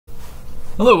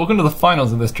Hello, welcome to the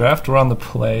finals of this draft. We're on the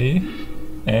play,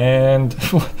 and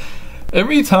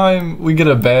every time we get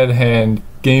a bad hand,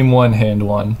 game one, hand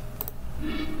one. I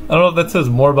don't know if that says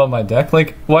more about my deck.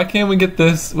 Like, why can't we get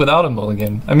this without a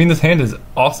mulligan? I mean, this hand is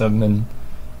awesome and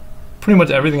pretty much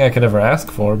everything I could ever ask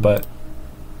for, but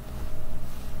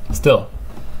still.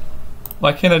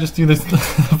 Why can't I just do this the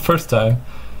first time?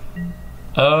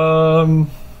 I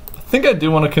think I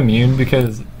do want to commune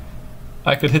because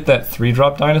I could hit that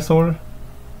 3-drop dinosaur.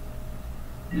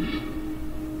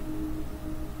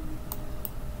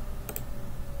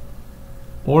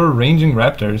 Or ranging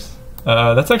raptors.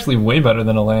 That's actually way better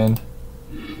than a land.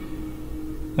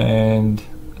 And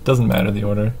it doesn't matter the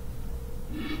order.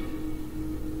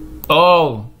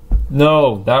 Oh!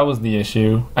 No, that was the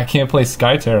issue. I can't play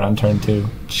Sky Terror on turn 2.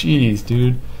 Jeez,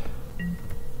 dude.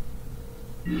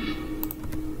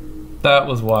 That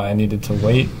was why I needed to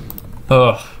wait.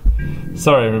 Ugh.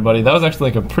 Sorry, everybody. That was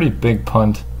actually like a pretty big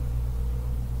punt.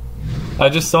 I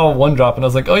just saw 1-drop and I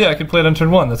was like, oh yeah, I can play it on turn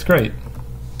 1. That's great.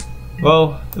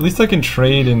 Well, at least I can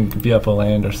trade and be up a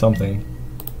land or something.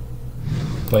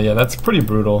 But yeah, that's pretty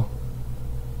brutal.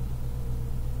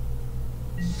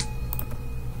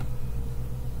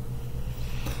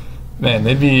 Man,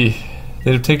 they'd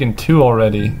have taken 2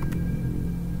 already.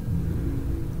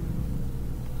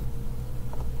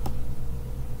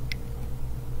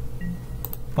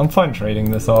 I'm fine trading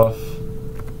this off.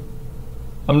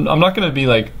 I'm not gonna be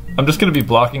like, I'm just gonna be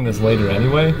blocking this later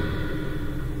anyway.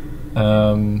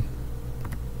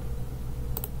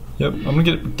 Yep, I'm gonna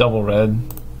get double red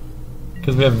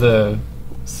because we have the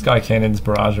Sky Cannon's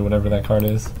Barrage or whatever that card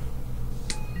is.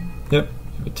 Yep,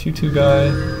 a 2/2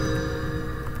 guy.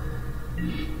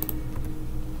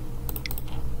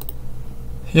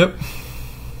 Yep.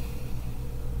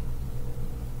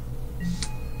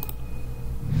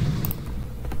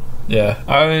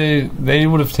 Yeah, they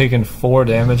would have taken 4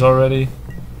 damage already.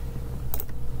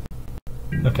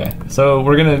 Okay, so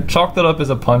we're gonna chalk that up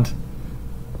as a punt.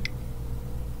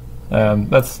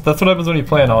 That's what happens when you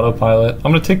play an autopilot.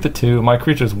 I'm gonna take the 2. My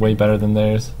creature's way better than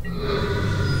theirs.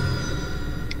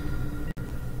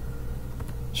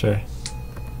 Sure.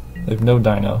 They have no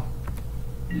dino.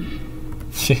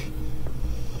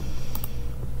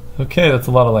 Okay, that's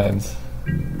a lot of lands.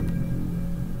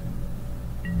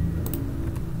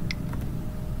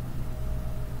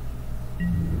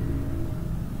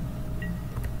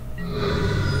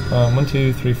 One,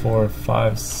 2, 3, 4,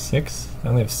 5, 6. I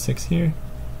only have 6 here.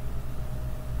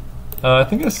 I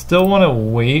think I still want to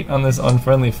wait on this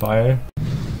unfriendly fire.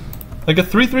 Like a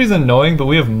 3/3 is annoying, but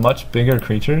we have much bigger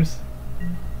creatures.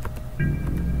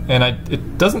 And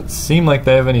it doesn't seem like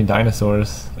they have any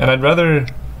dinosaurs. And I'd rather...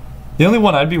 The only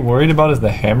one I'd be worried about is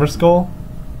the Hammer Skull.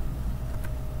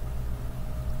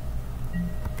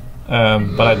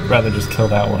 But I'd rather just kill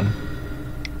that one.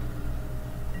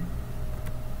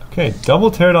 Okay,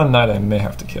 double Pterodon Knight I may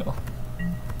have to kill.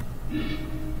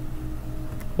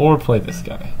 Or play this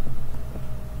guy.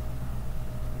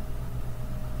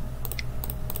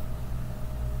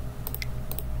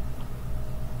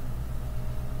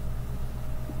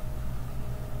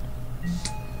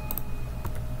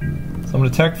 So I'm going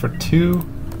to attack for 2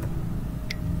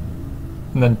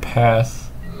 and then pass.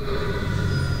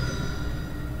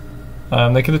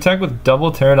 They could attack with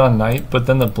double Pterodon Knight, but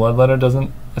then the Bloodletter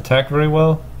doesn't attack very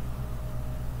well.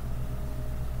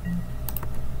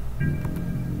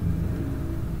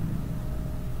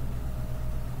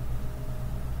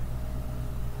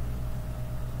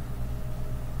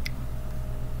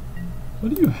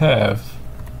 What do you have?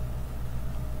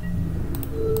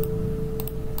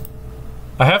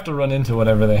 I have to run into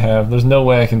whatever they have. There's no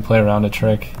way I can play around a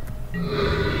trick.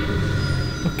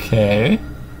 Okay.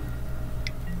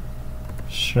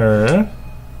 Sure.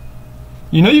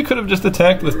 You know you could have just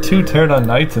attacked with 2 Pterodon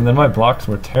Knights and then my blocks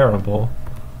were terrible.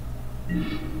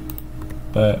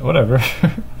 But whatever.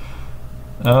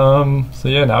 So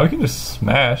yeah, now we can just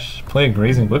smash. Play a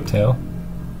Grazing Whiptail.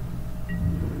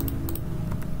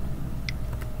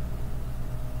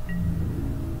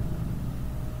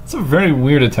 It's a very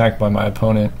weird attack by my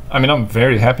opponent. I mean, I'm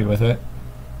very happy with it.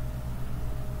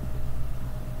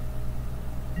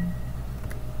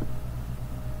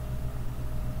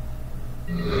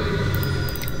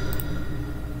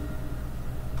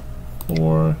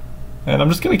 And I'm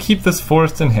just gonna keep this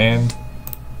forest in hand.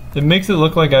 It makes it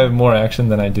look like I have more action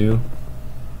than I do.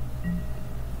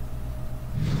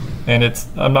 And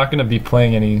I'm not gonna be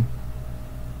playing any...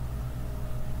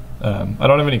 I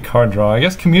don't have any card draw. I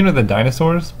guess Commune with the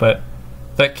Dinosaurs, but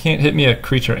that can't hit me a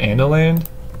creature and a land?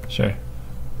 Sure.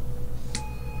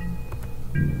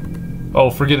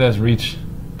 Oh, forget it has reach.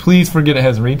 Please forget it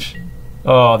has reach.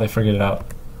 Oh, they figured it out.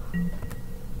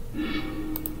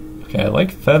 Okay, I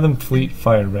like Fathom Fleet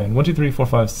Firebrand. 1, 2, 3, 4,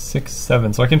 5, 6,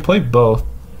 7. So I can play both.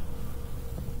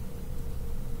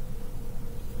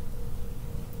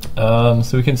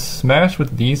 So we can smash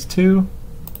with these two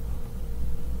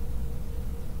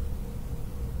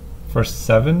for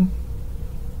 7.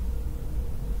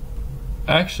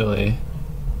 Actually,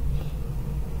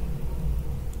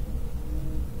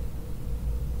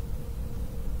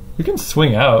 we can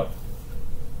swing out.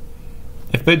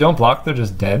 If they don't block, they're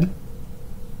just dead.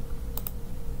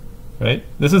 Right?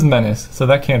 This is Menace, so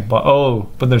that can't block. Oh,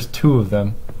 but there's 2 of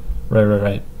them.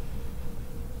 Right.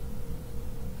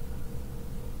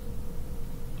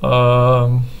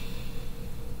 I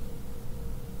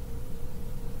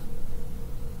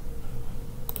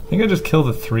think I just kill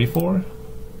the 3/4.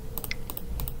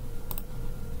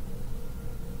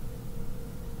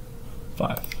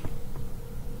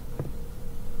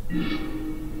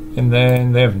 And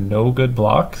then they have no good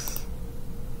blocks.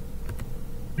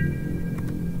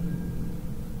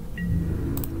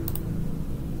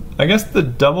 I guess the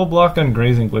double block on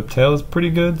Grazing Whiptail is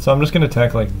pretty good, so I'm just going to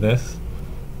attack like this.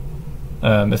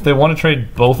 If they want to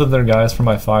trade both of their guys for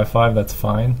my 5/5, that's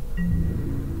fine.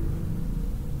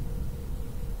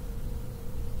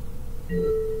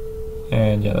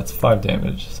 And yeah, that's 5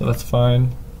 damage, so that's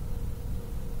fine.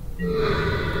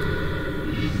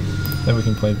 Then we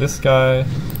can play this guy.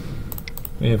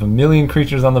 We have a million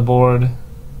creatures on the board.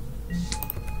 We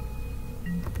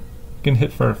can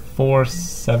hit for 4,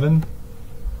 7,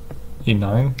 8,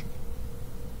 9.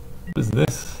 What is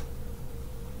this?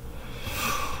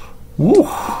 Woo!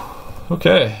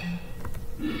 Okay.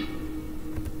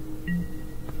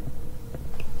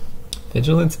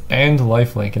 Vigilance and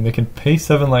lifelink, and they can pay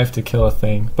 7 life to kill a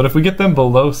thing. But if we get them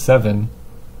below 7,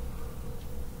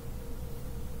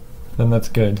 then that's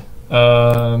good.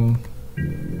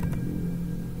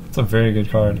 It's a very good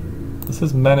card. This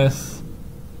is Menace,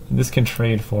 and this can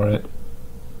trade for it.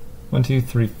 1, 2,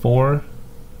 3, 4.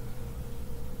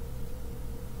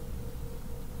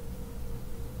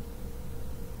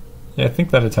 Yeah, I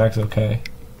think that attack's okay.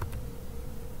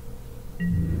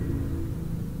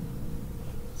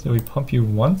 So we pump you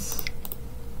once.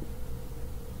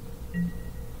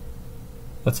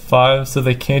 That's 5, so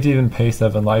they can't even pay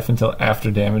 7 life until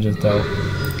after damage is dealt.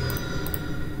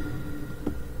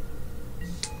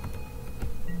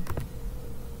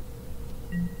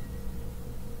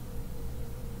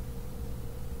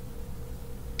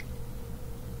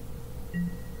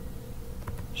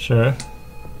 Sure.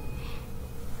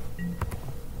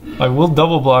 I will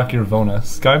double block your Vona.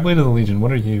 Skyblade of the Legion,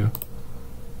 what are you?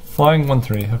 Flying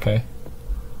 1/3, okay.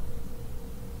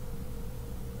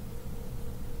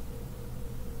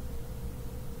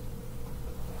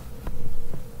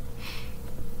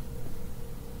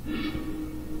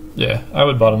 Yeah, I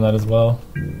would bottom that as well.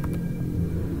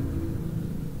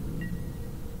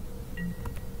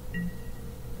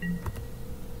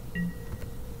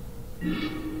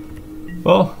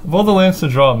 Well, of all the lands to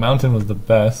draw, Mountain was the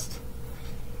best.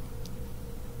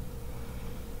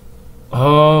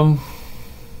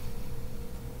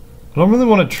 I don't really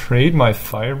want to trade my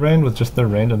Firebrand with just the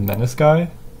random Menace guy.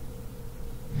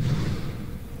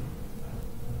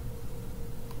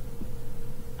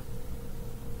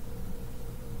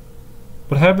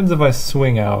 What happens if I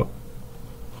swing out?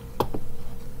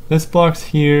 This blocks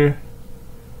here.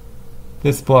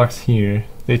 This blocks here.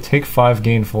 They take 5,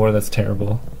 gain 4, that's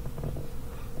terrible.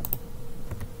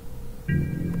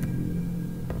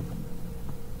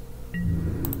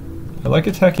 I like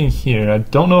attacking here. I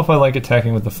don't know if I like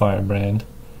attacking with the Firebrand.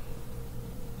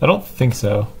 I don't think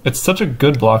so. It's such a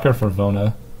good blocker for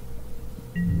Vona.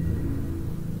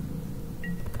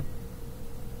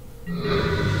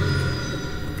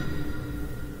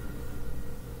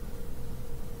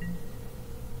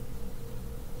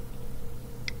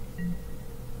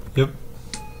 Yep.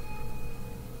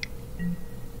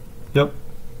 Yep.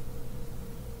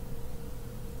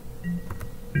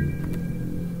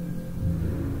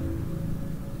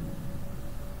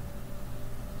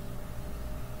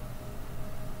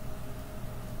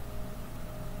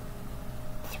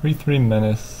 Three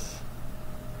Menace.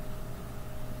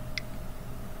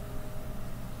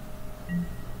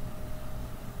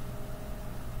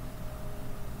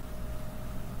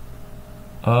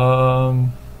 Do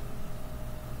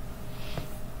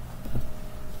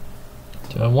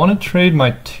I want to trade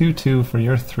my 2/2 for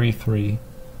your 3/3?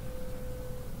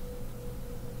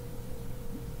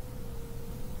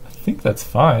 I think that's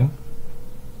fine.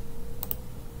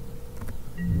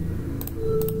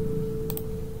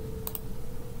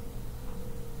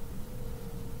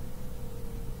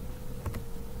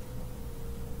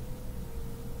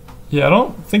 Yeah, I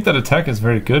don't think that attack is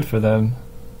very good for them.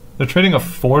 They're trading a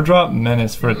 4-drop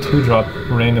Menace for a 2-drop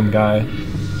random guy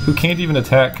who can't even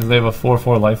attack because they have a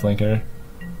 4/4 lifelinker.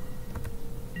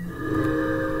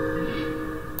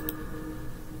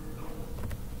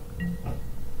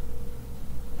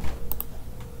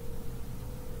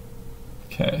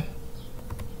 Okay.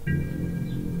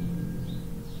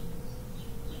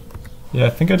 Yeah,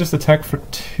 I think I just attacked for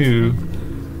 2.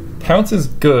 Pounce is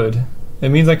good. It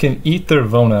means I can eat their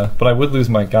Vona, but I would lose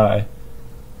my guy.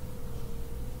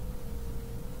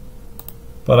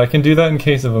 But I can do that in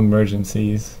case of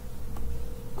emergencies.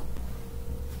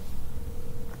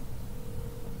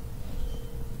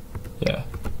 Yeah.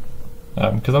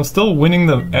 Because I'm still winning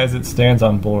them as it stands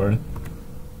on board.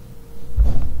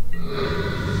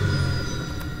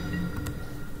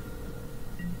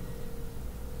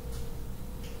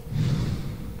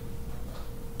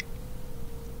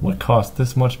 What cost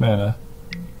this much mana?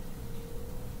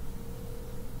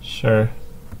 Sure.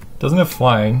 Doesn't have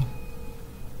flying.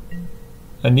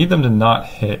 I need them to not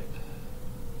hit.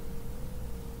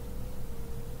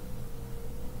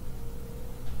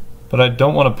 But I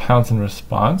don't want to pounce in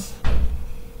response.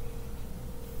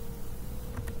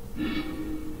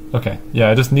 Okay, yeah,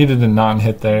 I just needed a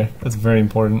non-hit there. That's very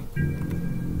important.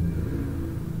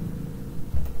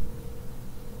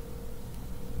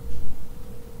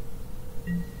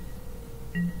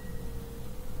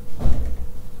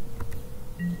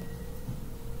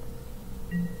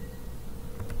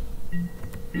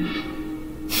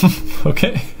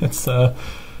 Okay, it's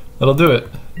that'll do it.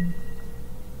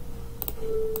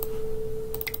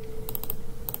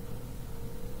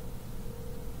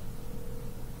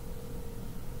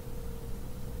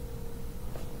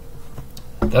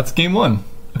 That's game 1.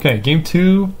 Okay, game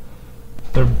 2.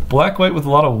 They're black-white with a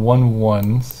lot of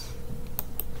 1/1s.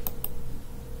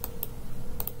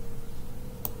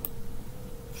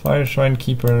 Fire Shrine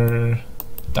Keeper,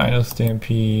 Dino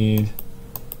Stampede.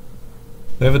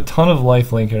 They have a ton of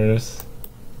lifelinkers,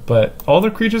 but all their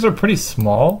creatures are pretty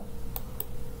small.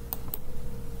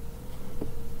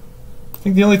 I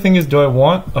think the only thing is, do I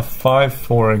want a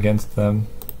 5/4 against them?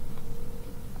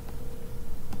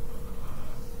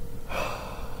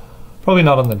 Probably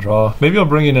not on the draw. Maybe I'll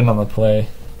bring it in on the play.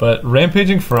 But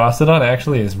Rampaging Ferocidon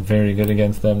actually is very good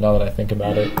against them now that I think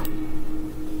about it.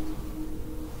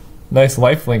 Nice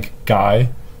lifelink guy.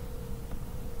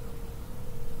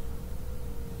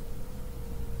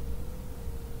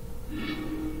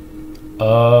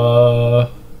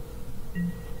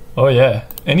 Oh yeah.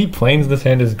 Any planes this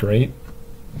hand is great.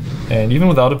 And even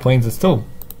without a planes, it's still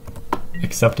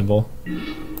acceptable.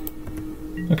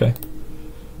 Okay.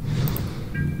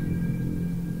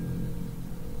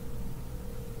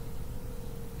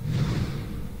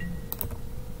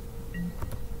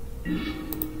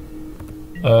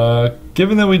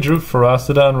 Given that we drew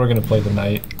Ferocidon, we're gonna play the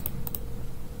Knight.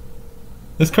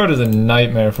 This card is a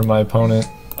nightmare for my opponent.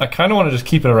 I kinda wanna just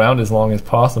keep it around as long as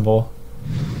possible.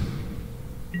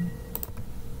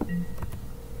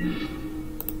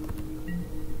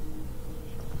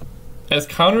 As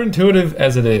counterintuitive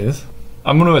as it is,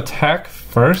 I'm gonna attack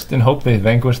first and hope they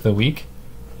vanquish the weak.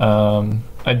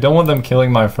 I don't want them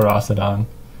killing my Ferocidon.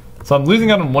 So I'm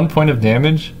losing out on 1 point of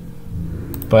damage,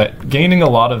 but gaining a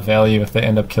lot of value if they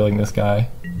end up killing this guy.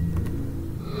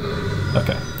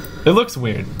 Okay. It looks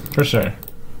weird, for sure.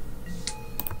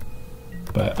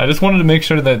 But I just wanted to make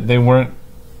sure that they weren't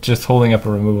just holding up a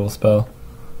removal spell.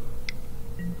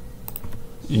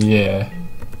 Yeah.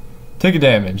 Take a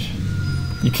damage.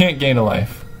 You can't gain a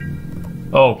life.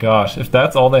 Oh gosh, if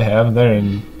that's all they have, they're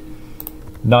in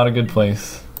not a good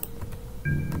place.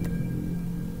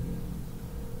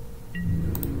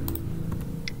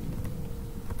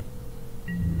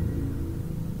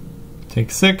 Take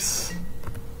 6.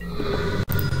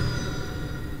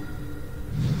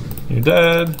 You're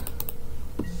dead.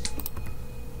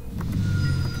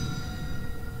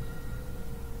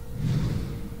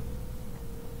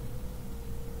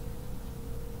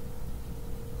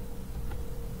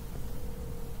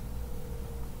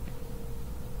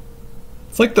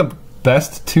 It's like the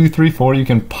best 2/3/4 you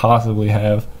can possibly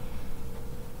have.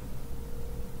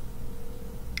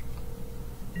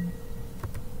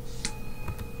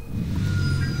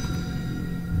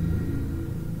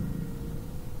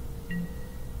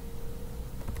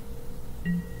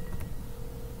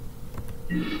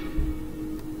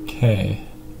 Okay.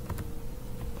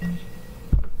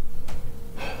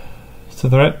 So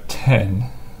they're at 10.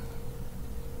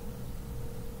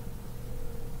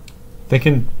 They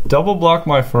can double block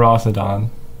my Ferocidon,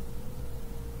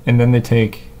 and then they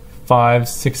take 5,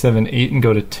 6, 7, 8 and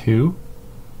go to 2.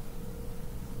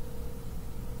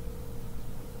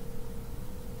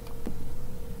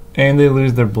 And they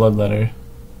lose their Bloodletter.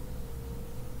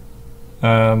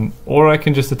 Or I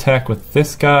can just attack with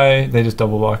this guy, they just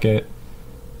double block it.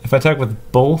 If I attack with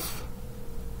both,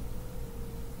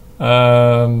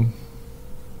 then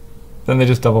they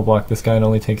just double block this guy and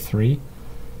only take 3.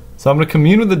 So I'm going to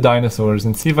commune with the dinosaurs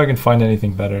and see if I can find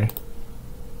anything better.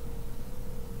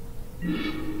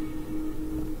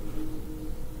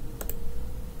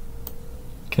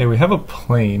 Okay, we have a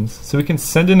plains, so we can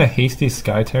send in a hasty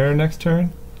Sky Terror next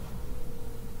turn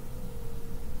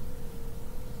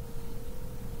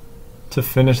to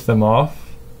finish them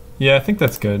off. Yeah, I think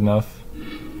that's good enough.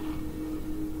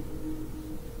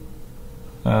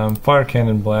 Fire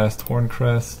Cannon Blast,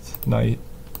 Horncrest, Knight,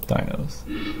 Dinos.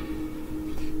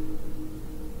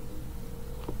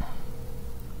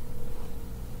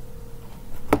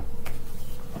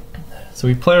 So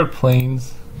we play our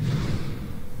plains.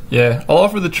 Yeah, I'll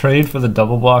offer the trade for the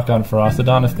double block on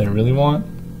Ferocidon if they really want.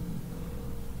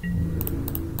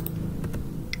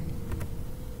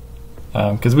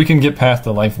 Because we can get past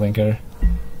the lifelinker.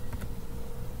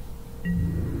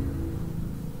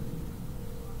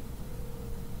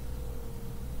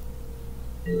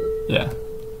 Yeah.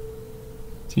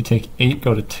 So you take 8,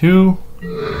 go to 2.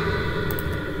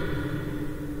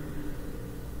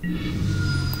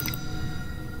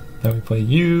 Then we play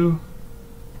you.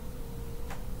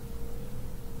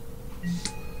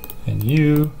 And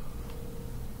you.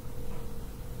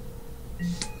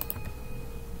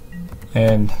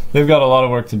 And they've got a lot of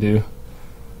work to do.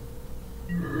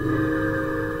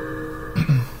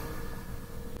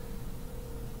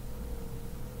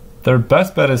 Their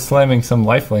best bet is slamming some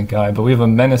lifelink guy, but we have a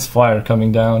Menace Flyer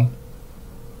coming down.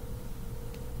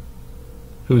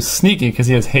 Who's sneaky because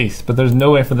he has haste, but there's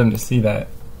no way for them to see that.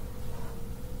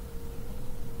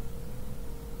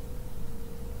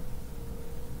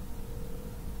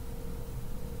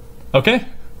 Okay,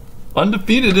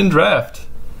 undefeated in draft.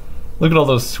 Look at all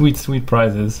those sweet, sweet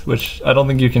prizes, which I don't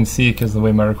think you can see because of the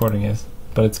way my recording is,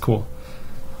 but it's cool.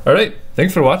 Alright,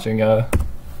 thanks for watching.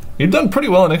 You've done pretty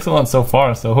well in Ixalan so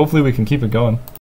far, so hopefully we can keep it going.